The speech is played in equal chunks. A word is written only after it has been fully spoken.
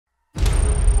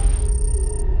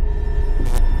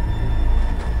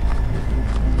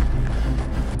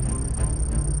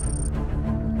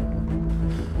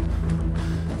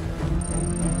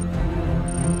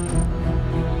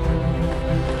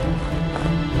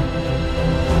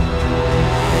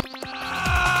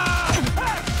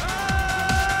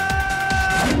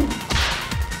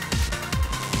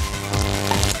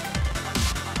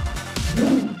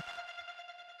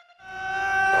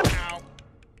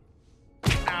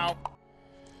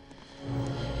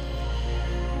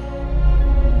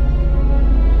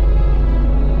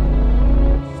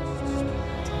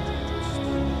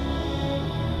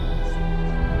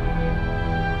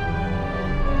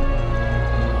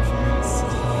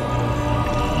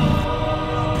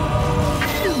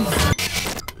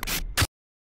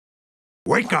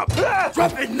Wake up!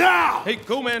 Drop it now! Hey,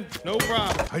 cool, man. No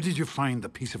problem. How did you find the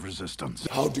piece of resistance?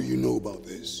 How do you know about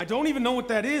this? I don't even know what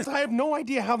that is. I have no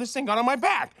idea how this thing got on my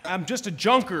back. I'm just a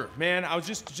junker, man. I was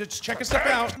just checking stuff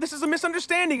out. This is a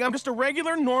misunderstanding. I'm just a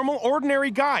regular, normal, ordinary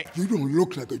guy. You don't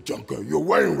look like a junker. You're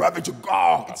wearing Ravager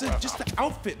garb. It's just the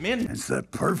outfit, man. It's the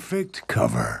perfect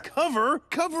cover. Cover?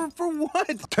 Cover for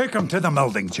what? Take him to the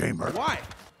melding chamber. Why?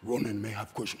 Ronan may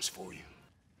have questions for you.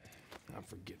 I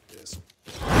forget this.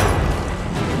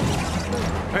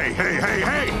 Hey, hey, hey,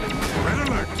 hey! Red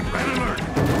alert! Red alert!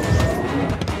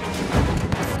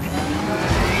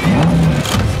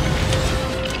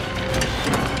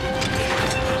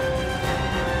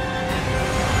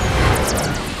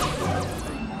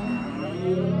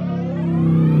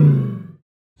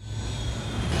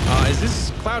 Is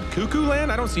this Cloud Cuckoo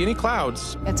Land? I don't see any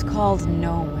clouds. It's called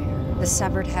Nowhere, the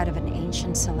severed head of an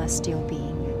ancient celestial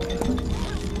being.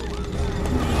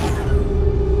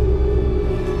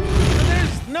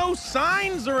 There's no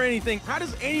signs or anything. How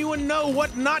does anyone know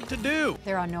what not to do?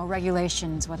 There are no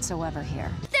regulations whatsoever here.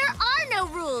 There are no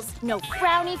rules, no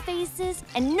frowny faces,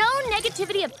 and no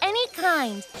negativity of any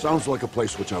kind. Sounds like a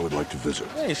place which I would like to visit.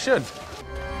 Yeah, you should.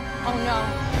 Oh no.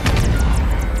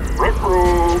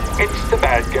 Ruh-roh, it's the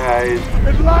bad guys.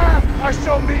 At last, I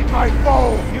shall meet my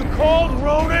foe! You called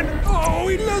Ronan? Oh,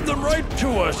 he led them right to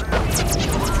us!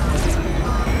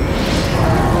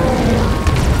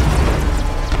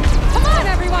 Come on,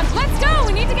 everyone! Let's go!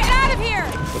 We need to get out of here!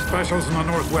 The special's in the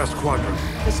northwest quadrant.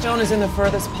 The stone is in the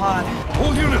furthest pod.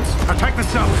 All units, attack the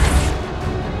south!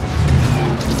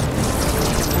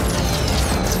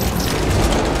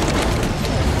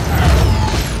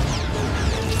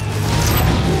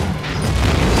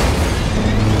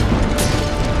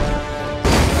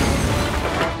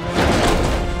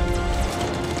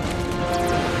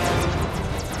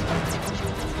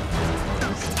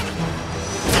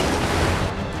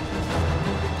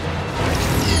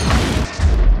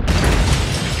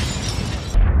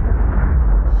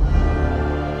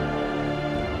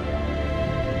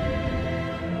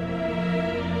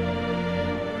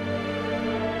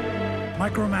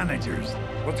 Micromanagers,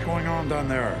 what's going on down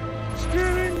there?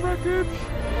 Steering wreckage!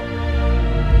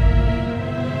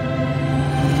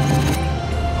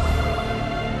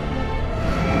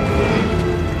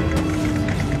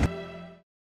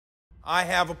 I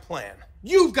have a plan.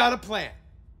 You've got a plan.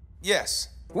 Yes.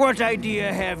 What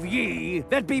idea have ye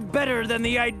that be better than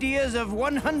the ideas of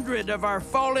 100 of our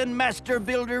fallen master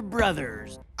builder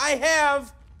brothers? I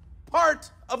have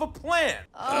part of a plan.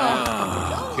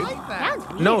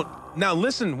 No, now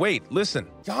listen, wait, listen.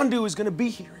 Yondu is gonna be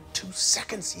here in 2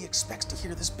 seconds. He expects to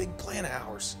hear this big plan of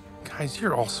ours. Guys,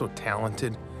 you're all so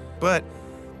talented, but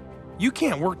you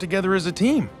can't work together as a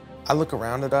team. I look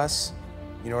around at us,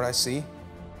 you know what I see?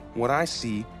 What I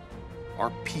see are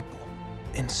people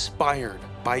inspired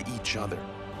by each other.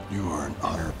 You are an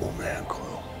honorable man,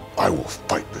 Quill. I will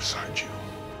fight beside you.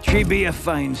 She be a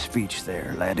fine speech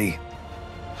there, laddie.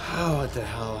 Oh, what the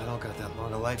hell? I don't got that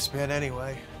long a lifespan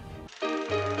anyway.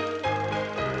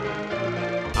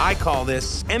 I call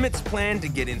this Emmett's plan to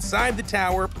get inside the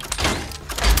tower,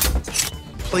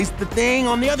 place the thing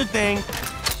on the other thing,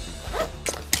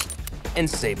 and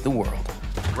save the world.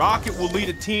 Rocket will lead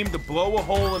a team to blow a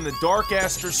hole in the Dark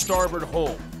Aster's starboard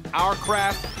hull. Our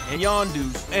craft and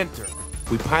Yondu's enter.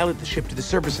 We pilot the ship to the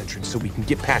service entrance so we can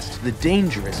get past the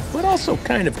dangerous, but also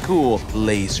kind of cool,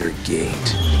 laser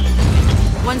gate.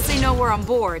 Once they know we're on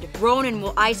board, Ronan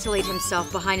will isolate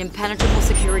himself behind impenetrable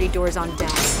security doors on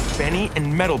deck. Benny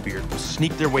and Metalbeard will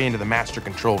sneak their way into the master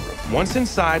control room. Once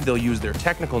inside, they'll use their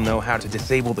technical know-how to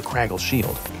disable the Craggle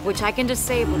shield. Which I can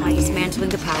disable by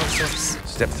dismantling the power source.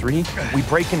 Step 3, we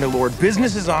break into Lord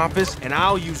Business's office, and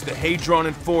I'll use the Hadron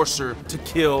Enforcer to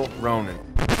kill Ronan.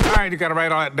 All right, you gotta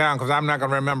write all that down, because I'm not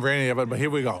gonna remember any of it, but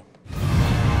here we go.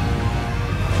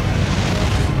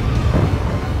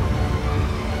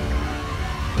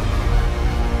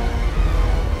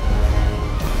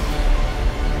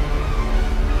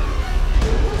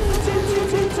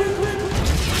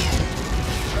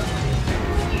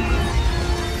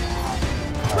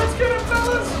 Let's get him,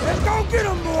 fellas! Let's go get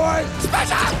him, boys!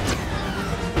 Special!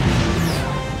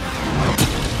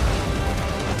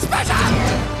 Special!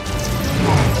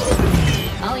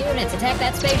 All units, attack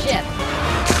that spaceship.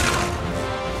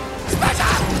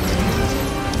 Special!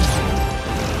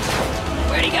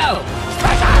 Where'd he go?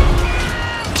 Special!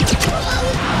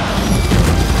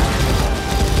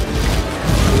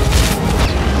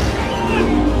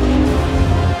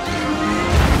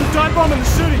 The dive bomb in the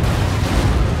city!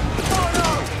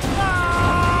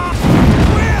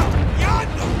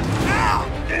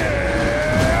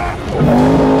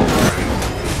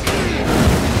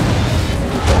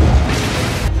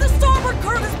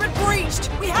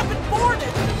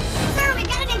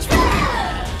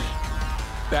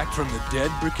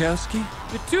 Rikowski?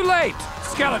 You're too late!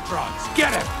 Skeletrons,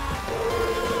 get him!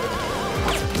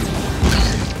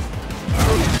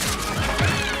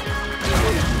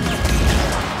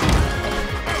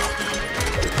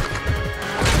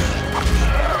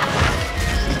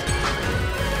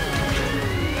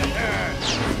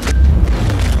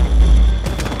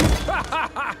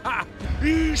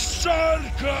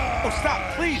 Oh,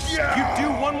 stop, please! Yeah. You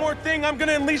do one more thing, I'm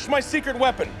gonna unleash my secret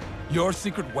weapon. Your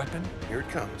secret weapon? Here it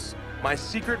comes. My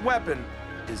secret weapon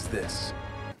is this.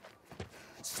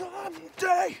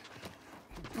 Someday,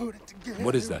 put it together.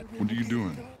 What is that? What are you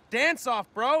doing? Dance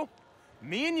off, bro.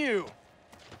 Me and you.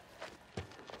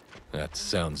 That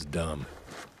sounds dumb.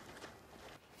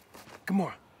 Come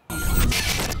on.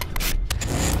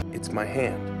 It's my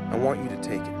hand. I want you to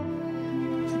take it.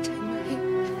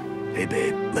 Hey,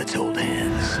 babe, let's hold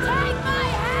hands. Take my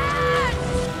hand!